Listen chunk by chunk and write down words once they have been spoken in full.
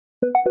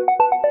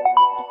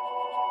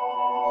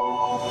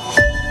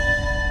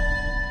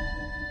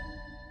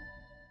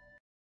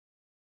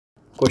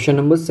Question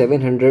number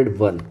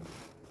 701.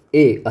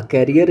 A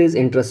carrier is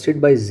entrusted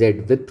by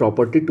Z with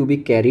property to be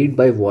carried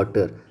by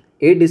water.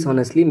 A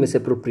dishonestly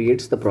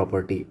misappropriates the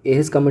property. A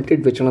has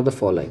committed which one of the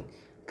following?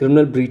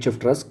 Criminal breach of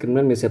trust,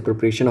 criminal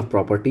misappropriation of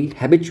property,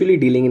 habitually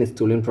dealing in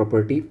stolen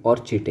property, or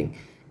cheating.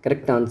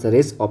 Correct answer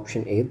is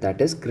option A,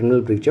 that is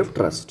criminal breach of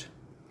trust.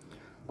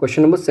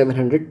 Question number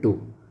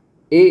 702.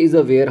 A is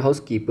a warehouse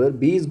keeper.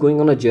 B is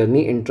going on a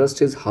journey, entrusts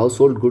his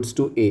household goods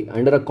to A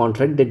under a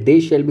contract that they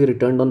shall be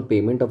returned on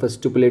payment of a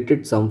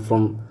stipulated sum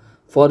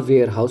for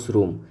warehouse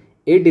room.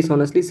 A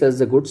dishonestly sells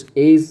the goods.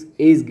 A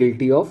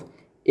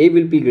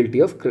will be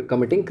guilty of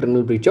committing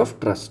criminal breach of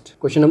trust.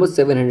 Question number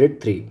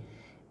 703.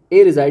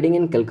 A residing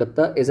in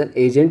Calcutta is an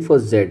agent for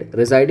Z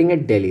residing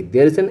at Delhi.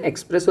 There is an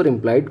express or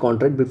implied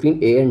contract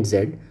between A and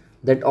Z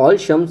that all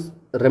sums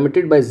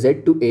remitted by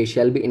Z to A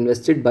shall be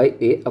invested by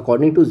A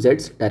according to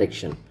Z's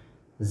direction.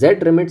 Z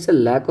remits a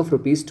lakh of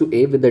rupees to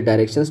A with the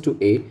directions to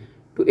A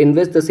to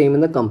invest the same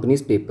in the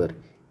company's paper.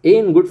 A,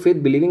 in good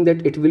faith believing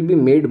that it will be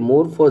made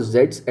more for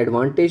Z's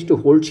advantage to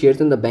hold shares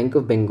in the Bank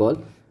of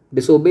Bengal,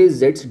 disobeys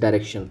Z's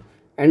direction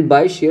and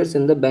buys shares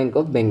in the Bank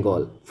of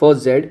Bengal. For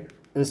Z,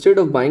 instead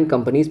of buying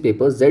company's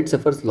papers, Z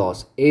suffers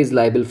loss. A is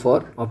liable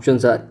for,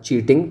 options are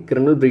cheating,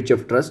 criminal breach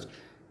of trust,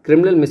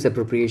 criminal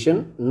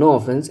misappropriation, no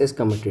offense is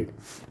committed.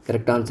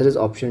 Correct answer is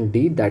option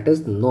D, that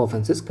is no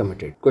offense is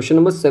committed. Question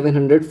number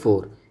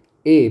 704.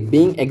 A,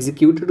 being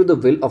executed to the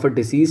will of a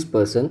deceased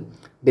person,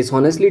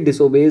 dishonestly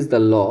disobeys the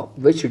law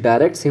which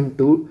directs him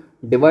to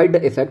divide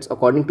the effects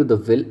according to the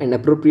will and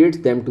appropriates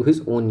them to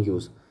his own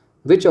use.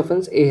 Which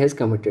offense A has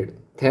committed?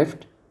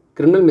 Theft,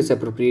 criminal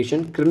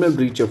misappropriation, criminal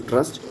breach of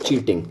trust,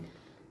 cheating.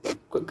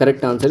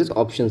 Correct answer is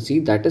option C,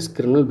 that is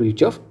criminal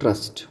breach of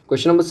trust.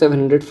 Question number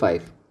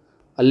 705.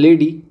 A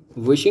lady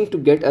wishing to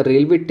get a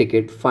railway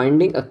ticket,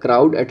 finding a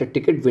crowd at a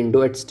ticket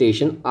window at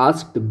station,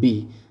 asked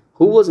B,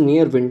 who was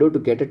near window, to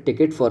get a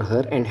ticket for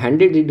her and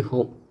handed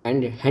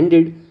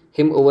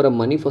him over a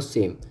money for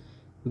same.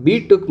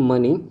 B took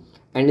money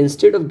and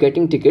instead of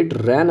getting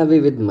ticket ran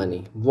away with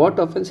money. What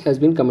offence has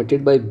been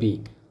committed by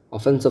B?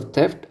 Offence of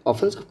theft,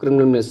 offence of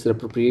criminal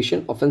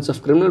misappropriation, offence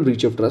of criminal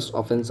breach of trust,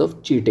 offence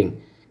of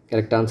cheating.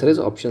 Correct answer is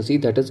option C,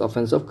 that is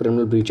offence of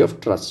criminal breach of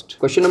trust.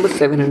 Question number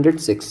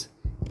 706.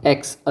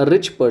 X, a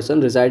rich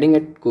person residing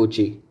at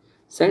Kochi,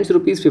 sends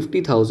rupees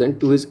 50,000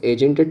 to his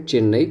agent at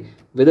Chennai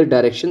with a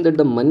direction that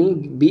the money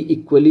be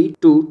equally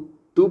to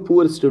two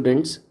poor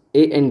students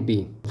A and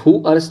B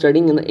who are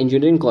studying in the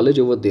engineering college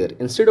over there.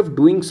 Instead of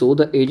doing so,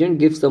 the agent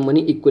gives the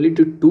money equally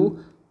to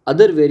two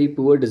other very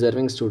poor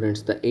deserving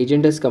students. The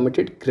agent has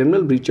committed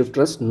criminal breach of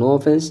trust, no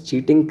offense,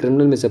 cheating,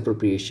 criminal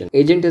misappropriation.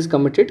 Agent has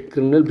committed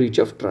criminal breach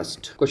of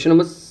trust. Question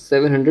number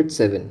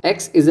 707.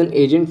 X is an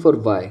agent for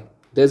Y.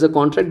 There is a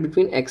contract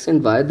between X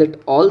and Y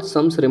that all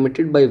sums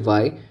remitted by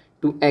Y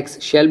to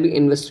X shall be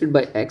invested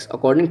by X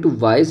according to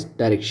Y's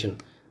direction.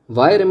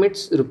 Y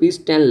remits rupees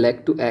 10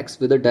 lakh to X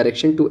with a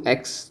direction to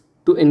X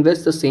to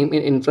invest the same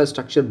in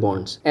infrastructure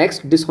bonds. X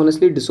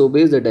dishonestly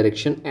disobeys the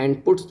direction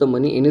and puts the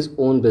money in his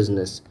own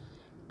business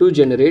to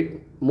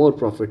generate more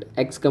profit.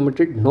 X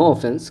committed no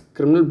offense,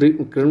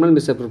 criminal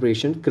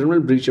misappropriation,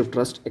 criminal breach of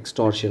trust,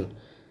 extortion.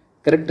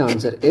 Correct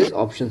answer is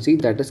option C,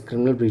 that is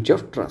criminal breach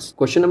of trust.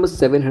 Question number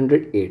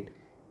 708.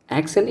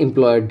 X, an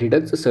employer,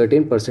 deducts a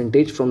certain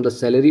percentage from the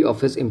salary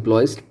of his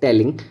employees,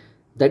 telling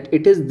that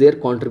it is their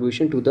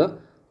contribution to the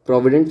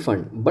provident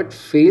fund, but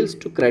fails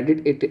to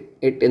credit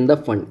it in the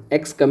fund.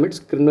 X commits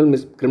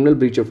criminal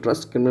breach of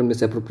trust, criminal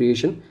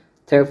misappropriation,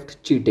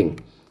 theft, cheating.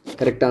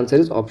 Correct answer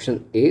is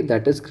option A,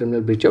 that is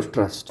criminal breach of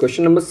trust.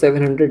 Question number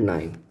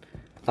 709.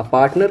 A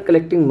partner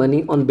collecting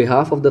money on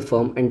behalf of the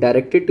firm and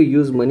directed to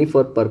use money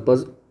for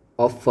purpose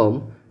of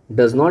firm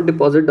does not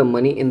deposit the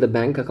money in the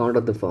bank account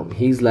of the firm.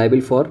 He is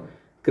liable for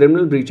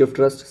criminal breach of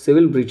trust,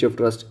 civil breach of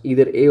trust,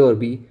 either A or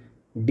B,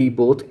 D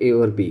both, A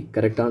or B.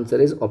 Correct answer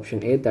is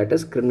option A, that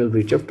is criminal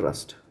breach of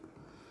trust.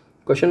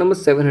 Question number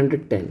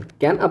 710.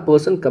 Can a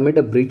person commit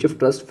a breach of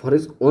trust for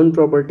his own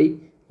property?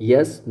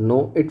 Yes,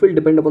 no. It will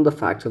depend upon the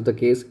facts of the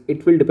case.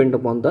 It will depend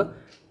upon the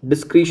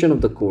discretion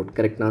of the court.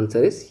 Correct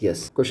answer is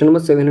yes. Question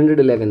number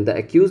 711. The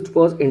accused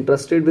was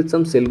entrusted with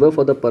some silver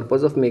for the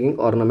purpose of making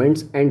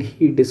ornaments and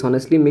he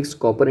dishonestly mixed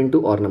copper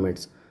into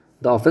ornaments.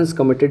 The offense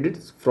committed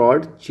is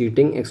fraud,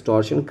 cheating,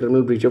 extortion,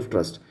 criminal breach of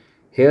trust.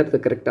 Here the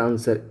correct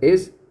answer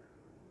is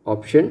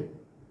option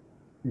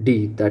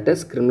D, that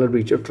is criminal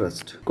breach of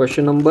trust.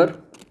 Question number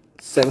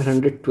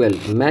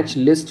 712. Match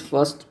list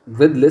first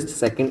with list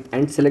second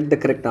and select the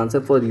correct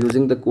answer for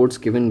using the codes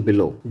given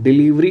below.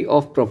 Delivery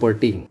of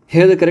property.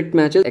 Here the correct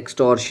match is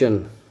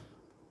extortion.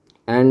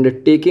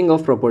 And taking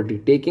of property.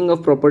 Taking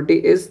of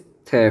property is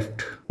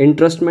theft.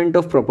 Entrustment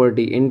of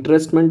property.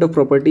 Entrustment of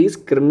property is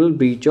criminal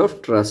breach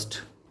of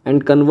trust.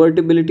 And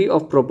convertibility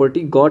of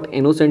property got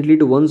innocently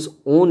to one's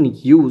own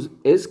use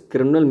is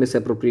criminal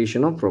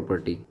misappropriation of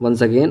property.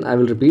 Once again, I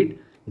will repeat.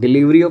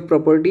 Delivery of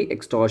property,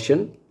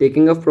 extortion.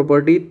 Taking of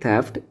property,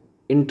 theft.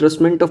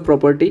 Entrustment of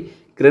property,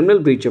 criminal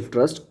breach of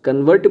trust,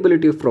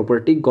 convertibility of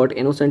property got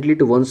innocently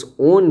to one's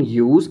own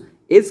use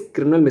is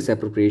criminal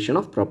misappropriation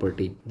of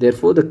property.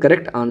 Therefore, the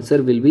correct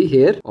answer will be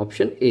here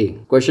option A.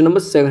 Question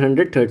number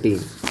 713.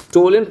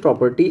 Stolen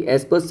property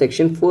as per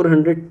section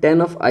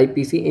 410 of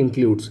IPC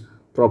includes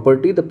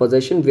property the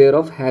possession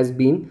whereof has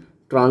been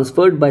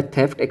transferred by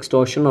theft,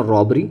 extortion or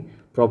robbery,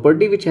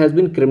 property which has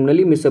been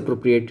criminally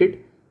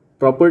misappropriated,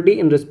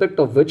 property in respect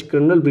of which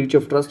criminal breach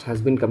of trust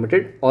has been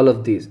committed, all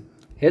of these.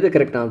 Here the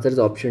correct answer is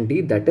option D,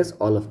 that is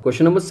all of.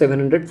 Question number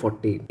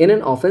 740. In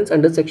an offence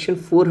under section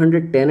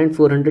 410 and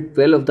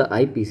 412 of the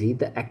IPC,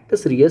 the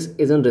actus reus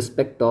is in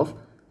respect of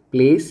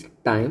place,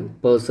 time,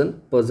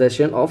 person,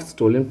 possession of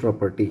stolen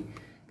property.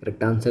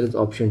 Correct answer is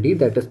option D,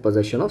 that is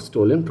possession of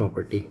stolen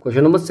property.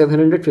 Question number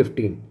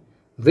 715.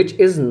 Which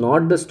is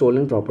not the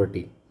stolen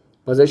property?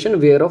 Possession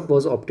whereof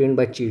was obtained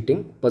by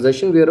cheating,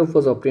 possession whereof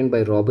was obtained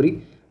by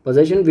robbery,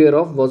 possession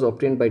whereof was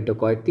obtained by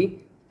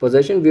dacoity,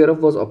 possession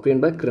whereof was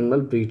obtained by criminal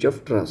breach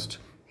of trust.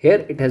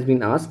 Here it has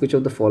been asked which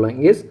of the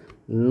following is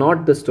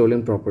not the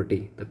stolen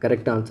property. The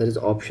correct answer is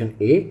option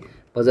A.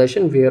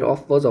 Possession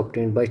whereof was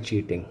obtained by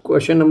cheating.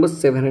 Question number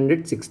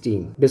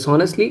 716.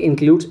 Dishonestly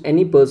includes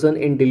any person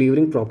in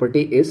delivering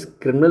property is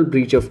criminal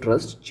breach of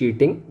trust,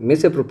 cheating,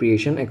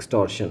 misappropriation,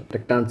 extortion.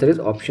 Correct answer is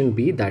option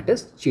B, that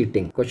is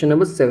cheating. Question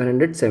number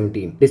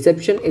 717.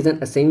 Deception is an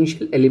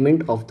essential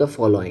element of the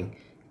following: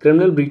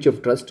 criminal breach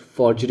of trust,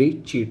 forgery,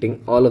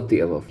 cheating, all of the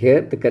above. Here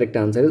the correct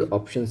answer is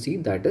option C,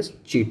 that is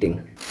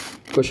cheating.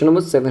 Question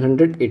number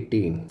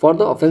 718. For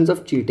the offence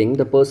of cheating,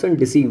 the person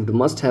deceived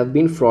must have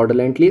been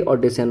fraudulently or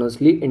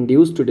dishonestly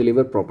induced to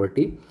deliver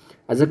property.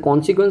 As a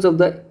consequence of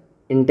the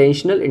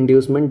intentional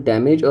inducement,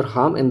 damage or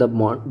harm in the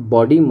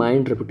body,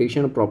 mind,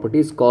 reputation or property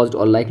is caused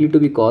or likely to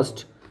be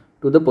caused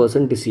to the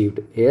person deceived.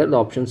 Here the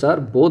options are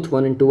both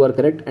 1 and 2 are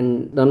correct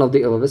and none of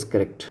the above is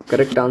correct.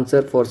 Correct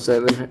answer for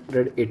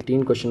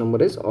 718 question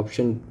number is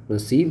option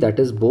C, that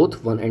is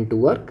both 1 and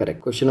 2 are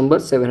correct. Question number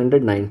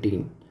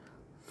 719.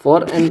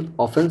 For an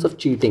offence of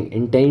cheating,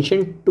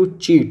 intention to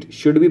cheat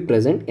should be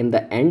present in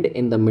the end,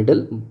 in the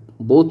middle,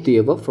 both the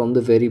above, from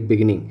the very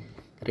beginning.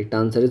 Correct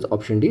answer is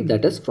option D,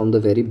 that is from the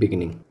very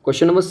beginning.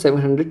 Question number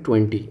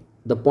 720.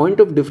 The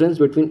point of difference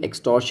between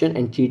extortion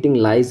and cheating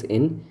lies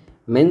in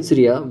mens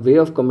rea, way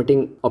of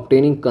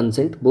obtaining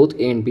consent, both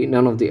A and B,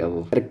 none of the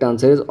above. Correct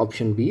answer is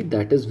option B,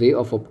 that is way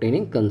of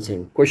obtaining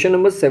consent. Question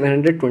number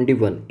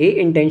 721. A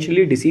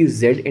intentionally deceives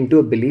Z into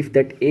a belief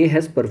that A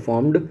has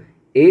performed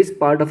A's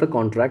part of a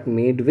contract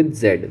made with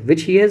Z,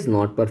 which he has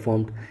not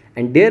performed,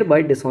 and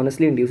thereby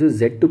dishonestly induces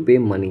Z to pay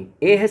money.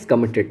 A has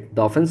committed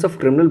the offence of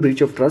criminal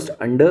breach of trust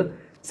under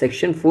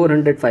section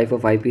 405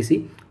 of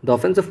IPC, the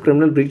offence of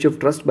criminal breach of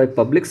trust by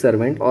public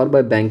servant or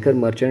by banker,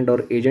 merchant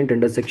or agent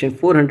under section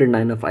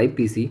 409 of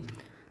IPC,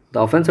 the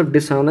offence of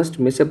dishonest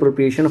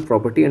misappropriation of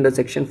property under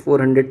section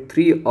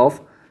 403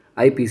 of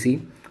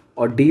IPC,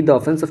 or D, the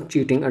offence of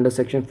cheating under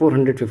section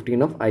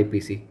 415 of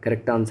IPC.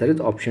 Correct answer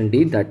is option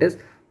D, that is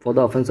for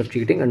the offence of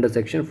cheating under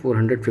section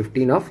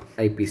 415 of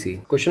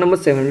IPC. Question number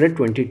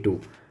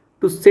 722.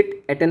 To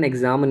sit at an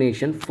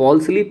examination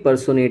falsely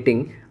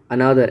personating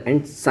another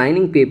and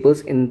signing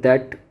papers in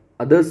that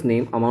other's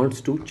name amounts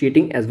to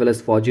cheating as well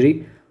as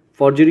forgery,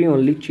 forgery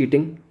only,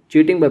 cheating,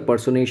 cheating by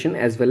personation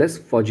as well as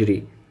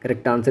forgery.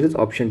 Correct answer is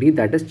option D,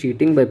 that is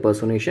cheating by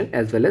personation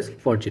as well as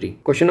forgery.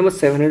 Question number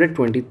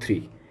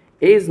 723.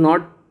 A is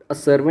not a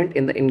servant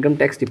in the income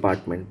tax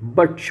department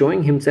but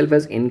showing himself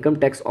as income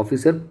tax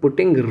officer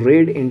putting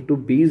raid into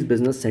B's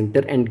business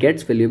center and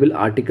gets valuable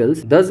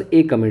articles. Thus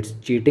A commits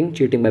cheating,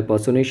 cheating by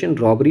personation,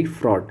 robbery,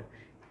 fraud.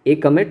 A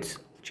commits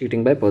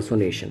cheating by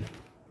personation.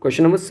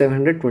 Question number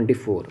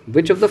 724.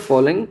 Which of the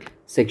following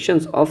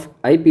sections of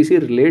IPC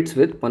relates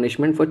with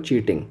punishment for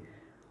cheating?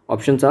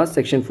 Options are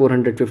section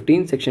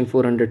 415, section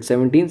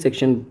 417,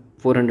 section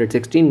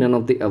 416, none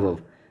of the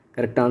above.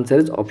 Correct answer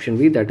is option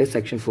B, that is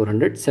section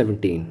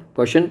 417.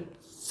 Question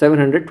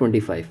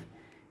 725.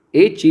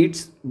 A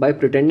cheats by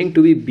pretending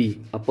to be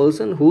B, a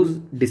person who's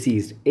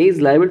deceased. A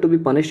is liable to be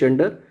punished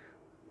under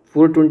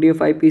 420 of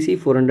IPC,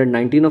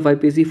 419 of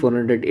IPC,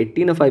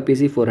 418 of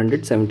IPC,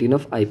 417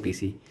 of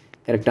IPC.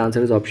 Correct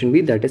answer is option B,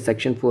 that is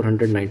section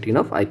 419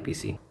 of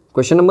IPC.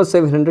 Question number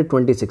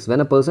 726. When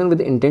a person with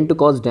intent to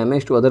cause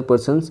damage to other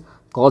persons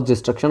cause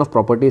destruction of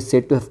property is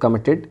said to have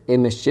committed a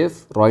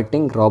mischief,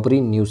 rioting, robbery,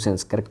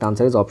 nuisance. Correct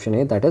answer is option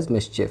A, that is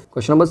mischief.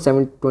 Question number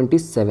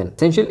 727.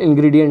 Essential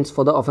ingredients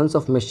for the offence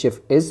of mischief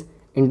is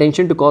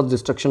intention to cause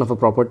destruction of a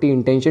property,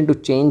 intention to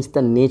change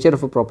the nature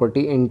of a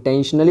property,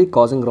 intentionally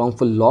causing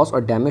wrongful loss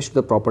or damage to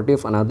the property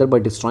of another by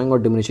destroying or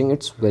diminishing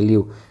its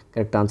value.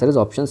 Correct answer is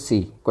option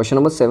C. Question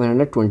number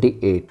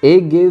 728.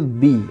 A gave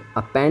B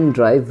a pen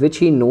drive which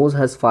he knows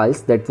has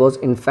files that was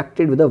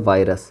infected with a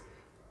virus.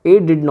 A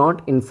did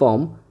not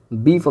inform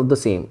B of the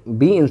same.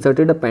 B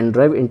inserted a pen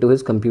drive into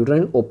his computer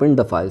and opened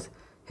the files.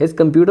 His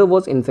computer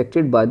was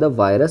infected by the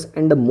virus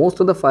and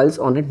most of the files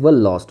on it were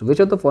lost. Which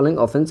of the following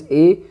offence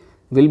A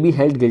will be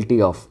held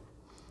guilty of?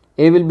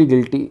 A will be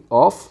guilty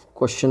of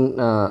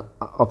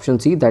option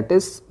C, that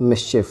is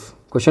mischief.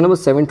 Question number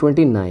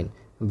 729.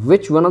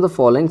 Which one of the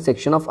following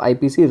section of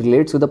IPC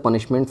relates with the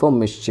punishment for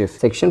mischief?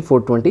 Section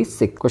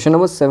 426. Question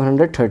number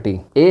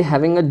 730. A.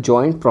 Having a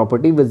joint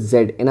property with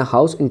Z in a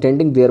house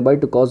intending thereby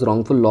to cause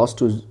wrongful loss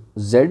to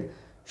Z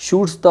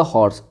shoots the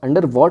horse. Under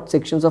what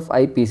sections of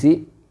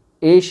IPC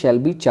A shall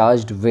be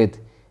charged with?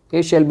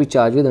 A shall be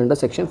charged with under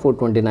section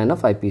 429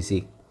 of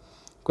IPC.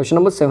 Question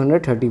number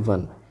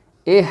 731.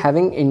 A.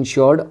 Having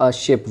insured a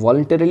ship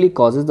voluntarily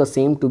causes the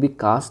same to be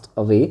cast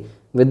away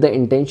with the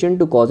intention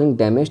to causing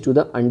damage to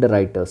the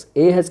underwriters.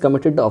 A has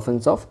committed the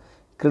offence of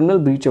criminal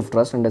breach of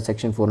trust under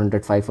section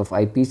 405 of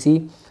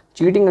IPC,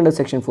 cheating under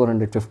section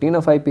 415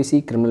 of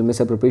IPC, criminal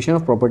misappropriation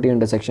of property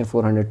under section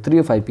 403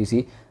 of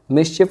IPC,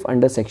 mischief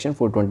under section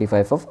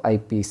 425 of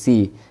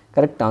IPC.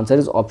 Correct answer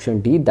is option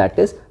D, that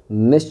is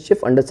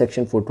mischief under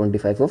section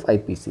 425 of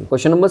IPC.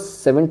 Question number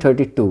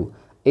 732.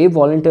 A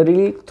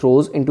voluntarily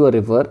throws into a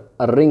river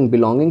a ring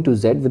belonging to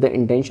Z with the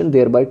intention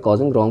thereby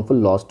causing wrongful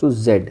loss to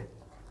Z.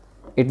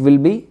 It will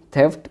be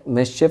theft,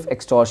 mischief,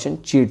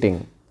 extortion,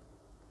 cheating.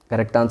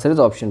 Correct answer is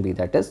option B,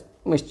 that is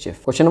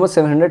mischief. Question number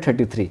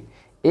 733.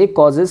 A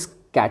causes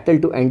cattle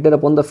to enter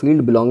upon the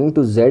field belonging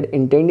to Z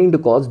intending to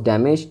cause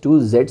damage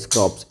to Z's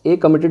crops. A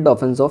committed the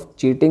offence of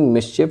cheating,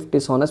 mischief,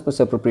 dishonest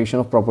misappropriation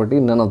of property,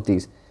 none of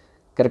these.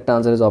 Correct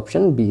answer is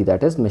option B,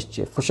 that is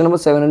mischief. Question number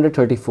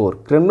 734.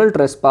 Criminal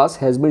trespass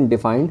has been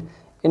defined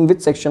in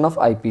which section of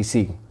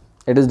IPC?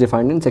 It is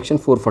defined in section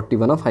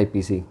 441 of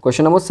IPC.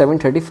 Question number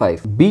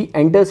 735. B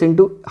enters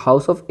into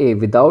house of A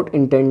without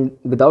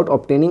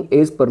obtaining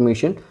A's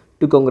permission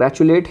to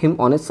congratulate him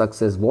on his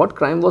success. What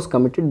crime was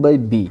committed by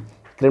B?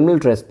 Criminal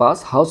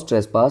trespass, house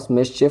trespass,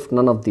 mischief,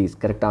 none of these.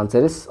 Correct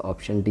answer is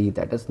option D,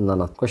 that is none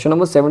of. Question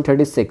number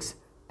 736.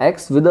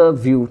 X with a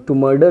view to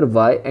murder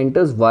Y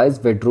enters Y's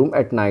bedroom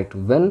at night.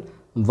 When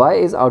Y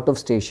is out of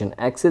station,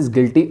 X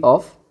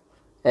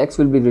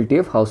will be guilty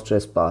of house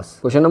trespass.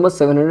 Question number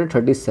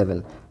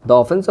 737. The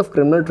offence of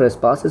criminal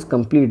trespass is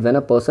complete when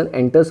a person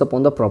enters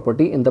upon the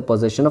property in the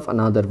possession of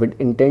another with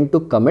intent to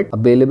commit a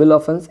bailable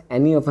offence,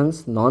 any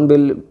offence,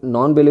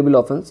 non-bailable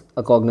offence,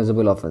 a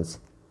cognizable offence.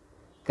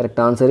 Correct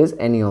answer is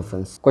any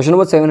offence. Question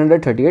number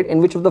 738. In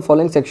which of the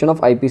following section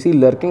of IPC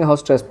lurking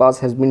house trespass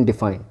has been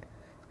defined?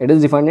 It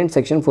is defined in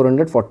section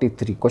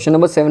 443. Question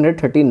number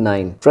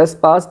 739.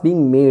 Trespass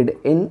being made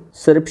in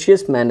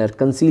surreptitious manner,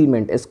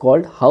 concealment, is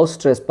called house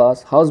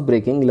trespass, house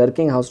breaking,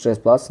 lurking house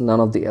trespass, none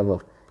of the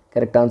above.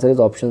 Correct answer is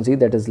option C,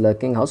 that is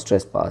lurking house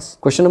trespass.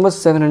 Question number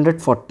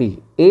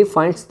 740. A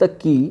finds the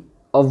key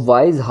of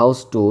Y's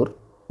house door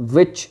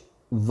which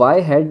Y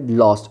had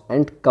lost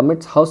and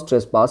commits house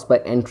trespass by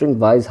entering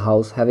Y's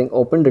house having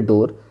opened the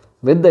door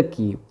with the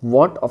key.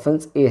 What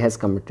offence A has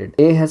committed?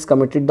 A has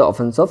committed the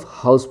offence of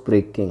house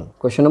breaking.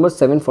 Question number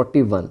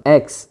 741.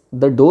 X,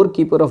 the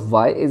doorkeeper of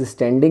Y, is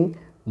standing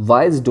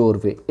Y's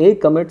doorway. A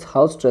commits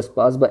house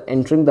trespass by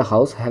entering the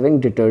house having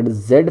deterred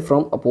Z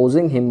from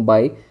opposing him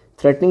by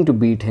threatening to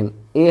beat him.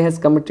 A has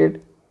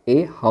committed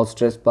A, house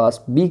trespass,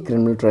 B,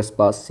 criminal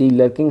trespass, C,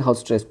 lurking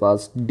house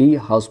trespass, D,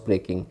 house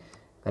breaking.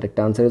 Correct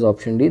answer is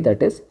option D,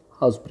 that is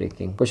house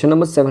breaking. Question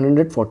number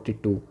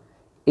 742.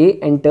 A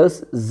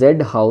enters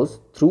Z house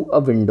through a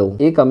window.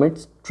 A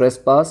commits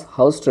trespass,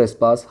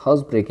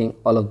 house breaking,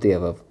 all of the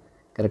above.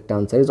 Correct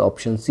answer is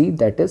option C,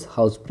 that is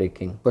house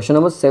breaking. Question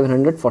number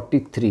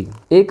 743.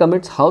 A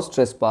commits house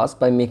trespass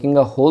by making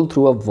a hole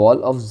through a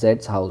wall of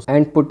Z's house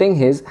and putting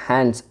his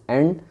hands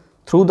and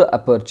through the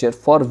aperture,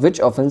 for which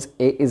offence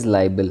A is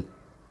liable.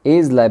 A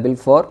is liable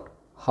for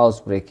house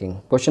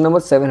breaking. Question number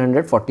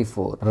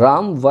 744.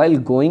 Ram, while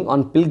going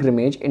on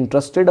pilgrimage,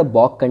 entrusted a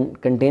box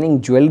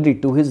containing jewelry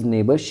to his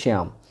neighbor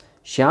Shyam.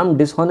 Shyam,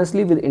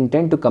 dishonestly with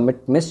intent to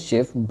commit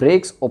mischief,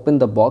 breaks open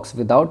the box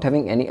without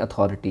having any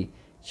authority.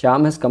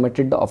 Shyam has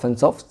committed the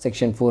offence of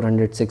section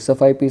 406 of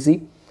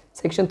IPC,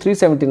 section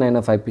 379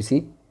 of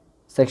IPC,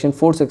 section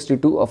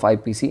 462 of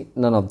IPC,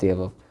 none of the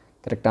above.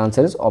 Correct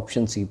answer is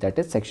option C, that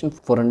is section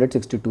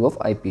 462 of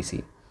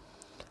IPC.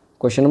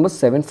 Question number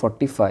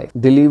 745.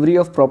 Delivery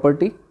of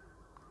property.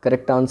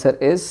 Correct answer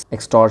is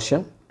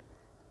extortion.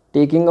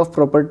 Taking of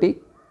property.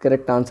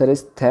 Correct answer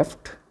is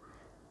theft.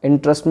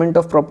 Entrustment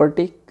of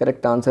property.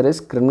 Correct answer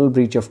is criminal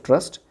breach of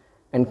trust.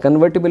 And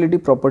convertibility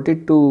property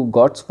to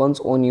God's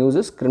one's own use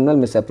is criminal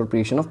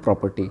misappropriation of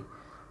property.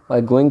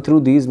 By going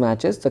through these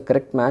matches, the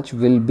correct match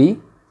will be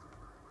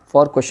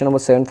for question number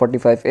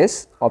 745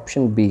 is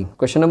option B.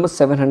 Question number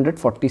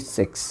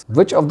 746.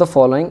 Which of the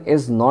following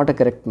is not a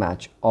correct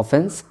match?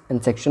 Offence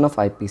in section of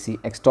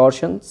IPC.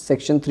 Extortion,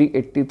 section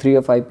 383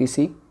 of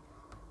IPC.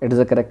 It is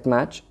a correct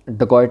match.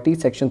 Dacoity,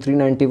 section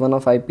 391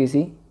 of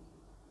IPC.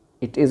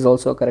 It is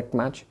also a correct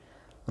match.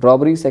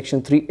 Robbery,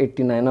 section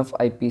 389 of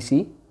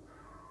IPC.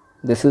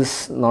 This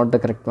is not the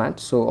correct match,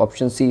 so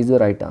option C is the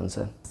right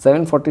answer.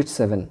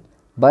 747.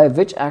 By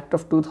which act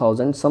of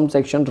 2000 some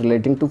section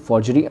relating to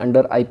forgery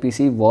under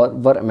IPC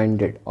were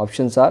amended?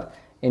 Options are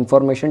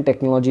Information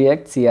Technology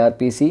Act,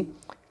 CRPC,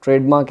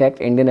 Trademark Act,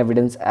 Indian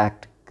Evidence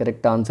Act.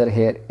 Correct answer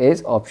here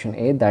is option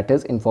A, that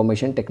is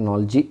Information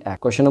Technology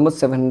Act. Question number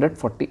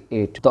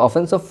 748. The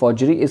offence of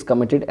forgery is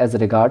committed as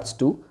regards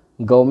to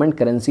government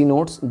currency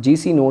notes,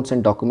 GC notes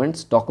and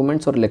documents,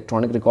 documents or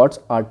electronic records,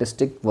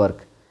 artistic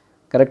work.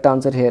 Correct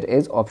answer here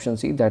is option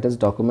C, that is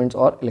documents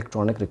or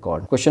electronic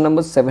record. Question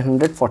number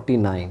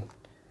 749.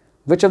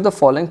 Which of the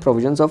following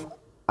provisions of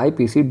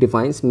IPC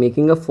defines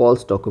making a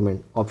false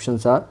document?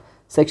 Options are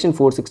Section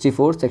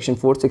 464, Section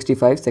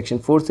 465, Section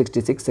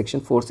 466, Section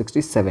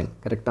 467.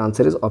 Correct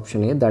answer is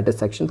option A, that is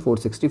Section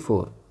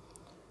 464.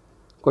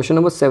 Question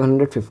number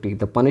 750.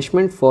 The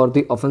punishment for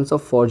the offence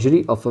of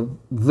forgery of a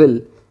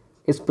will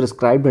is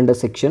prescribed under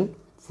Section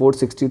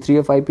 463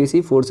 of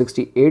IPC,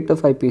 468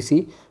 of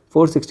IPC,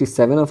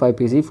 467 of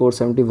IPC,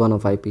 471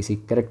 of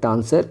IPC. Correct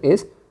answer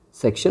is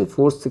Section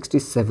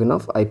 467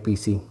 of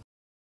IPC.